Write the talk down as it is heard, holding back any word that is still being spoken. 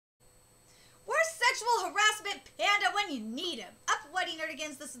you need them. Up, Whitey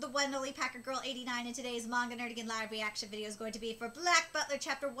Nerdigans, this is the one and only Packer Girl 89, and today's Manga Nerdigan live reaction video is going to be for Black Butler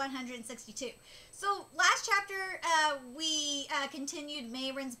chapter 162. So, last chapter, we continued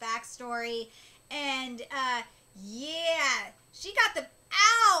Mayron's backstory, and, yeah, she got the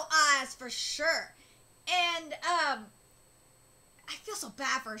ow eyes for sure. And, I feel so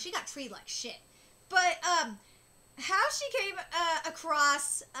bad for her. She got treated like shit. But, how she came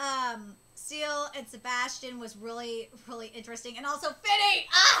across Seal and Sebastian was really, really interesting and also fitting.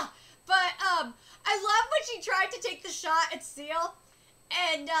 But I love when she tried to take the shot at Seal,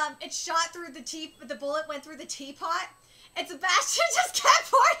 and it shot through the bullet went through the teapot, and Sebastian just kept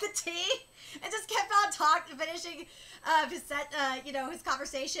pouring the tea and just kept on finishing his his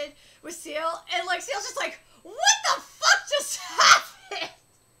conversation with Seal, and like Seal's just like, what the fuck just happened?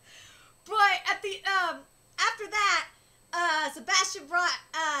 But at the after that, Sebastian brought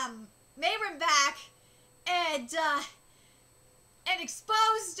Mayron back and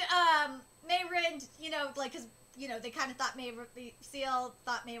exposed Mayron, because they kind of thought Seal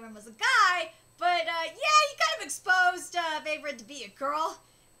thought Mayron was a guy, but yeah, he kind of exposed Mayron to be a girl,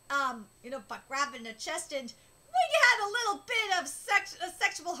 by grabbing the chest, and we had a little bit of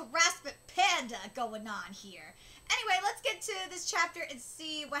sexual harassment panda going on here. Anyway, let's get to this chapter and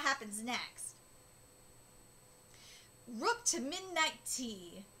see what happens next. Rook to Midnight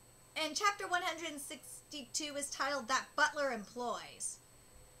Tea. And chapter 162 is titled That Butler Employs.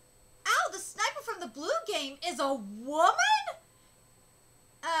 Ow, the sniper from the blue game is a woman?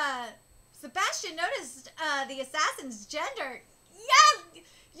 Sebastian noticed the assassin's gender. Yeah,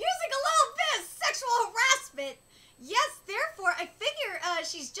 using a little bit of sexual harassment. Yes, therefore, I figure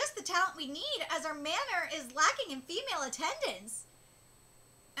she's just the talent we need, as our manor is lacking in female attendants.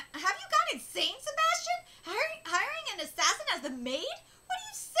 Have you gone insane, Sebastian? Hiring an assassin as the maid? What are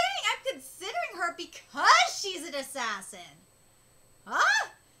you saying? I'm considering her because she's an assassin. Huh?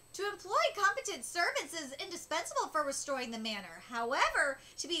 To employ competent servants is indispensable for restoring the manor. However,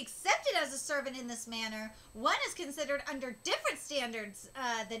 to be accepted as a servant in this manor, one is considered under different standards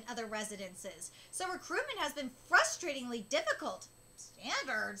than other residences. So recruitment has been frustratingly difficult.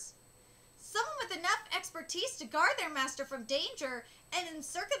 Standards? Someone with enough expertise to guard their master from danger, and in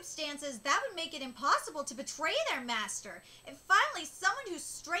circumstances that would make it impossible to betray their master. And finally, someone whose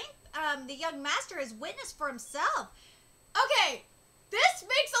strength the young master has witnessed for himself. Okay, this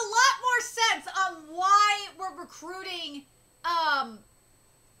makes a lot more sense on why we're recruiting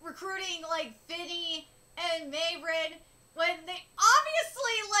like Finny and Mayron when they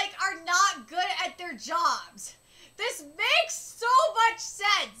obviously are not good at their jobs. This makes so much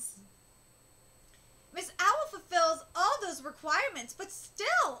sense. Miss Owl fulfills all those requirements, but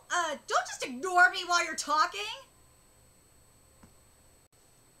still, don't just ignore me while you're talking.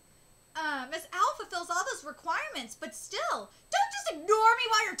 Miss Owl fulfills all those requirements, but still, don't just ignore me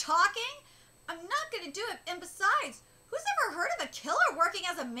while you're talking. I'm not gonna do it, and besides, who's ever heard of a killer working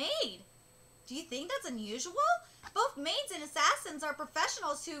as a maid? Do you think that's unusual? Both maids and assassins are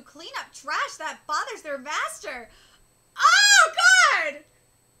professionals who clean up trash that bothers their master. Oh, God!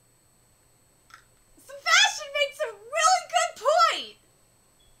 Sebastian makes a really good point.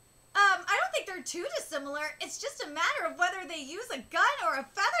 I don't think they're too dissimilar. It's just a matter of whether they use a gun or a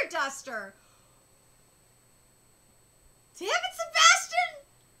feather duster. Damn it, Sebastian!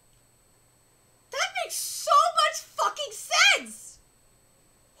 That makes so much fucking sense!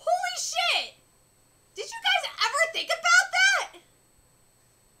 Holy shit! Did you guys ever think about that?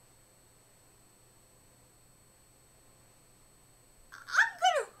 I'm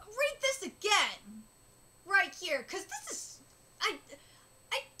gonna read this again. Right here, because this is...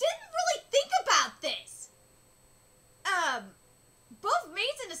 I didn't really think about this. Both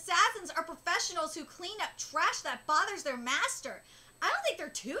maids and assassins are professionals who clean up trash that bothers their master. I don't think they're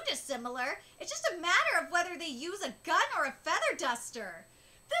too dissimilar. It's just a matter of whether they use a gun or a feather duster.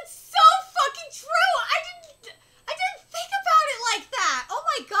 That's so fucking true! I didn't think about it like that! Oh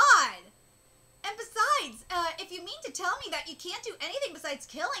my god! And besides, if you mean to tell me that you can't do anything besides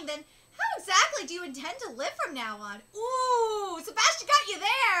killing, then how exactly do you intend to live from now on? Ooh, Sebastian got you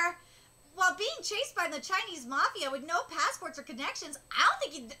there! While being chased by the Chinese mafia with no passports or connections, I don't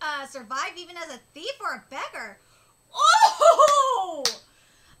think you'd survive even as a thief or a beggar. Oh!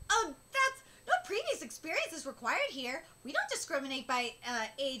 That's... No previous experience is required here. We don't discriminate by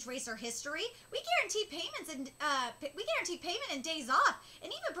age, race, or history. We guarantee payment and days off,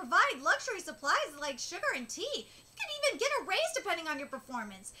 and even provide luxury supplies like sugar and tea. You can even get a raise depending on your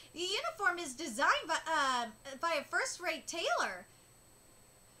performance. The uniform is designed by a first-rate tailor.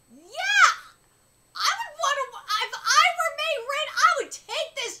 Yeah! I would want to... If I were Mayron, I would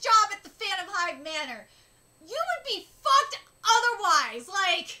take this job at the Phantom Hive Manor. You would be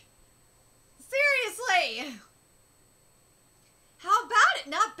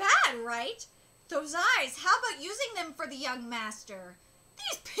Those eyes, how about using them for the young master?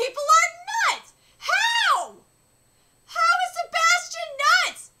 These people are nuts! How? How is Sebastian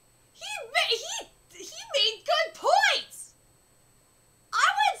nuts? He made good points! I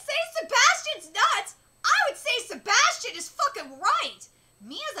wouldn't say Sebastian's nuts! I would say Sebastian is fucking right!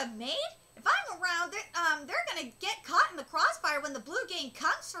 Me as a maid? If I'm around, they're gonna get caught in the crossfire when the blue gang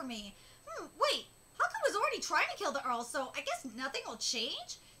comes for me. Wait, Hawkeye was already trying to kill the Earl, so I guess nothing will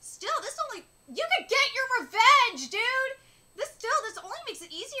change? Still, you could get your revenge, dude! This only makes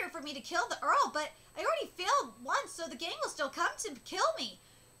it easier for me to kill the Earl, but I already failed once, so the gang will still come to kill me.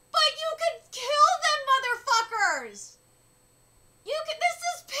 But you could kill them, motherfuckers! This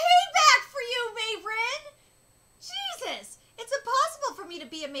is payback for you, Mayrin! Jesus! It's impossible for me to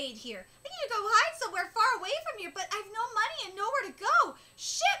be a maid here. I need to go hide somewhere far away from here, but I have no money and nowhere to go.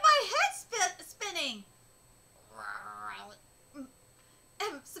 Shit, my head's spinning!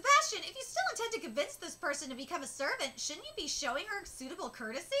 Sebastian, if you still intend to convince this person to become a servant, shouldn't you be showing her suitable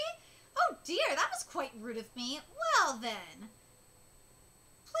courtesy? Oh dear, that was quite rude of me. Well then.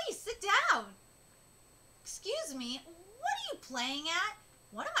 Please, sit down. Excuse me, what are you playing at?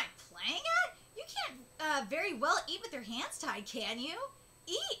 What am I playing at? You can't very well eat with your hands tied, can you?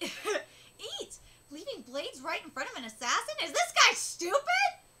 Eat! Eat! Leaving blades right in front of an assassin? Is this guy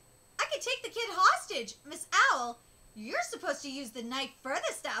stupid? I could take the kid hostage. Miss Owl, you're supposed to use the knife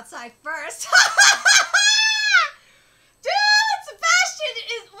furthest outside first. Dude,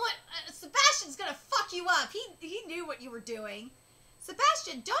 Sebastian's gonna fuck you up. He knew what you were doing.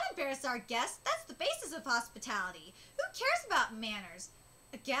 Sebastian, don't embarrass our guest. That's the basis of hospitality. Who cares about manners?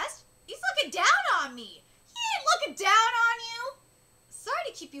 A guest? He's looking down on me. He ain't looking down on you. Sorry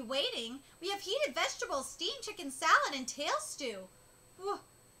to keep you waiting. We have heated vegetables, steamed chicken salad, and tail stew. Whoa,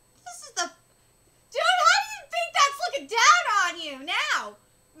 this is the... Dude, how do you think that's looking down on you now?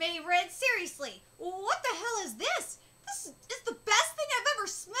 Mayrin, seriously, what the hell is this? This is the best thing I've ever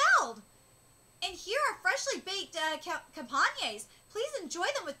smelled. And here are freshly baked campagnes. Please enjoy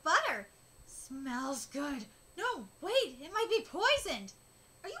them with butter. Smells good. No, wait, it might be poisoned.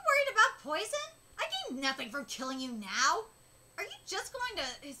 Are you worried about poison? I gain nothing from killing you now. Are you just going to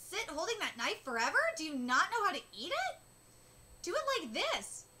sit holding that knife forever? Do you not know how to eat it? Do it like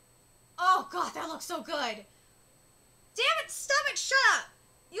this. Oh, God, that looks so good. Damn it, stomach, shut up.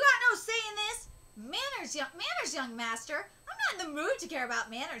 You got no say in this. Manners, young master. I'm not in the mood to care about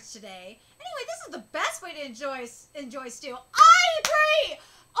manners today. Anyway, this is the best way to enjoy stew. I agree.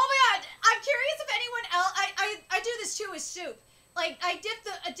 Oh my God, I'm curious if anyone else. I do this too with soup. Like I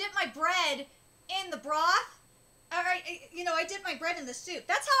dip my bread in the broth. I dip my bread in the soup.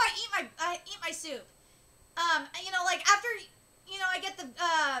 That's how I eat my soup. Like after I get the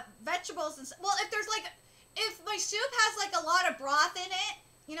vegetables and well, if my soup has like a lot of broth in it.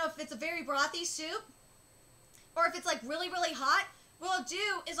 If it's a very brothy soup, or if it's like really, really hot, what I'll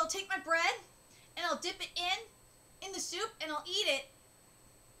do is I'll take my bread and I'll dip it in the soup and I'll eat it.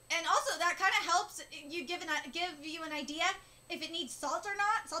 And also that kind of helps you give you an idea if it needs salt or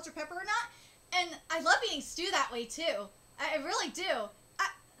not, salt or pepper or not. And I love eating stew that way too. I really do.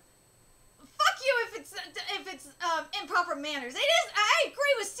 Fuck you if it's improper manners. It is. I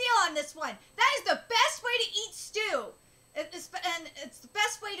agree with Seal on this one. That is the best way to eat stew. It's the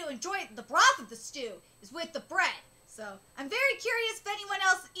best way to enjoy the broth of the stew is with the bread. So I'm very curious if anyone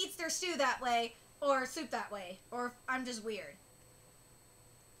else eats their stew that way or soup that way, or if I'm just weird.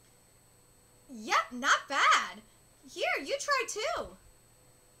 Yep, not bad. Here, you try too.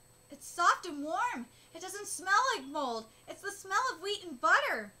 It's soft and warm. It doesn't smell like mold. It's the smell of wheat and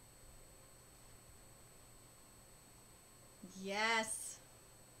butter. Yes.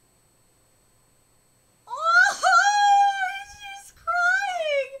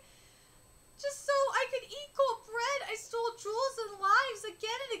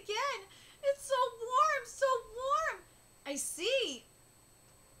 I see.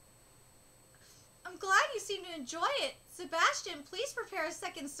 I'm glad you seem to enjoy it. Sebastian, please prepare a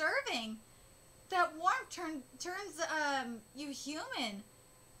second serving. That warmth turns you human.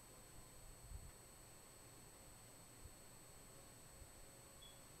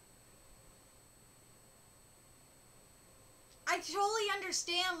 I totally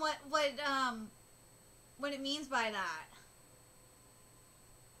understand what it means by that.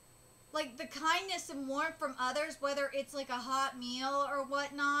 Like the kindness and warmth from others, whether it's like a hot meal or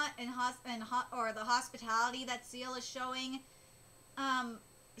whatnot, or the hospitality that Seal is showing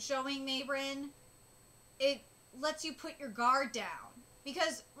Mayrin, it lets you put your guard down.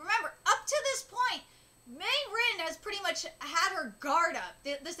 Because remember, up to this point, May Rin has pretty much had her guard up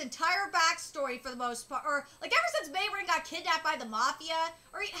this entire backstory for the most part, or like ever since May Rin got kidnapped by the mafia,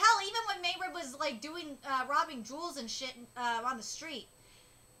 or hell, even when May Rin was like doing robbing jewels and shit on the street.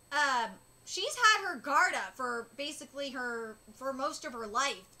 She's had her guard up for basically for most of her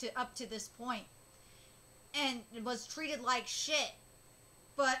life up to this point, and was treated like shit.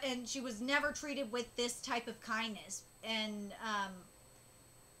 And she was never treated with this type of kindness, and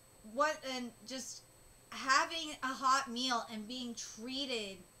just having a hot meal and being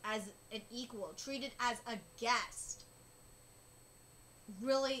treated as an equal, treated as a guest.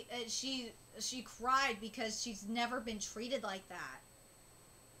 Really, she cried because she's never been treated like that.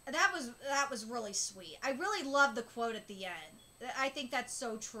 That was really sweet. I really love the quote at the end. I think that's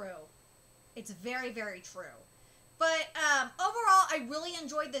so true. It's very, very true. But overall, I really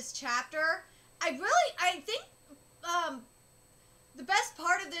enjoyed this chapter. I think the best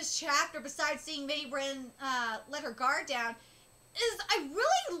part of this chapter, besides seeing May Rin let her guard down, is I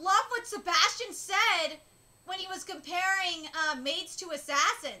really love what Sebastian said when he was comparing maids to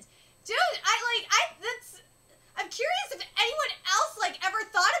assassins. Dude, I'm curious if anyone else ever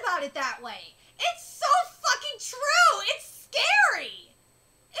thought about it that way. It's so fucking true. It's scary.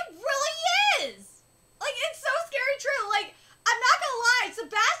 It really is. It's so scary true. I'm not gonna lie,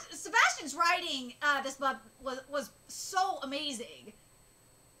 Sebastian's writing this month was so amazing.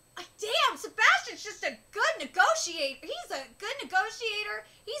 Damn, Sebastian's just a good negotiator. He's a good negotiator.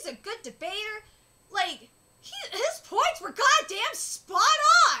 He's a good debater. His points were goddamn spot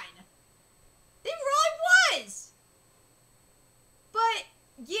on. They really was. But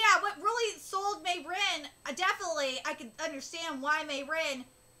yeah, what really sold May Rin, I could understand why May Rin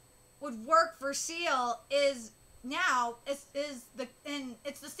would work for Seal is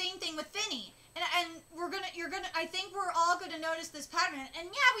it's the same thing with Finny. And I think we're all gonna notice this pattern. And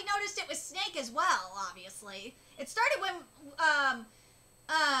yeah, we noticed it with Snake as well, obviously. It started when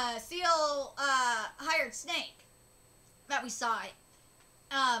Seal hired Snake that we saw it.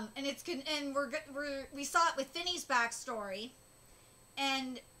 We saw it with Finny's backstory,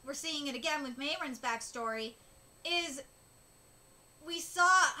 and we're seeing it again with Mayron's backstory. Is we saw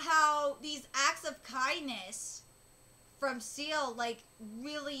how these acts of kindness from Seal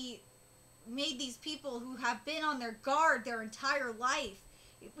really made these people who have been on their guard their entire life.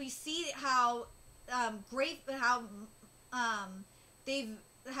 We see how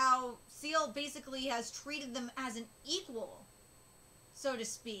how Seal basically has treated them as an equal, so to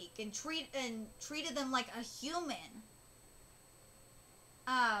speak, and treated them like a human.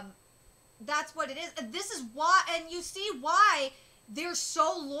 That's what it is. And this is why, and you see why they're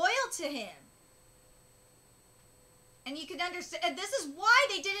so loyal to him. And you can understand, and this is why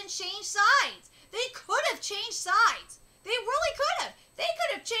they didn't change sides. They could have changed sides. They really could have. They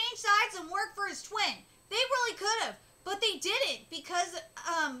could have changed sides and worked for his twin. They really could have. But they didn't,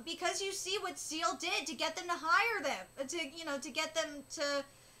 because you see what Seal did to get them to hire them, to get them to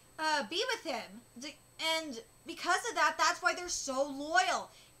be with him. And because of that, that's why they're so loyal.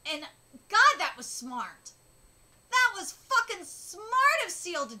 And God, that was smart. That was fucking smart of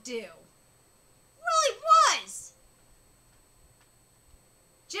Seal to do. Really was.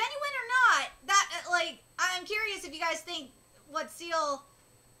 Genuine or not, I'm curious if you guys think what Seal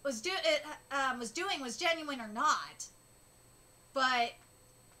was doing was genuine or not. But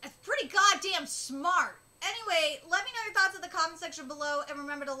it's pretty goddamn smart. Anyway, let me know your thoughts in the comment section below, and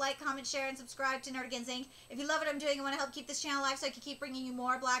remember to like, comment, share, and subscribe to Nerdigans Inc. If you love what I'm doing and want to help keep this channel alive so I can keep bringing you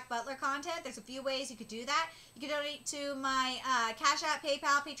more Black Butler content, there's a few ways you could do that. You can donate to my Cash App,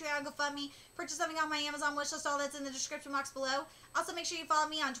 PayPal, Patreon, GoFundMe, purchase something on my Amazon wishlist, all that's in the description box below. Also, make sure you follow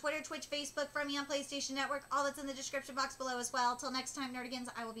me on Twitter, Twitch, Facebook, friend me on PlayStation Network, all that's in the description box below as well. Till next time, Nerdigans,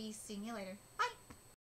 I will be seeing you later. Bye!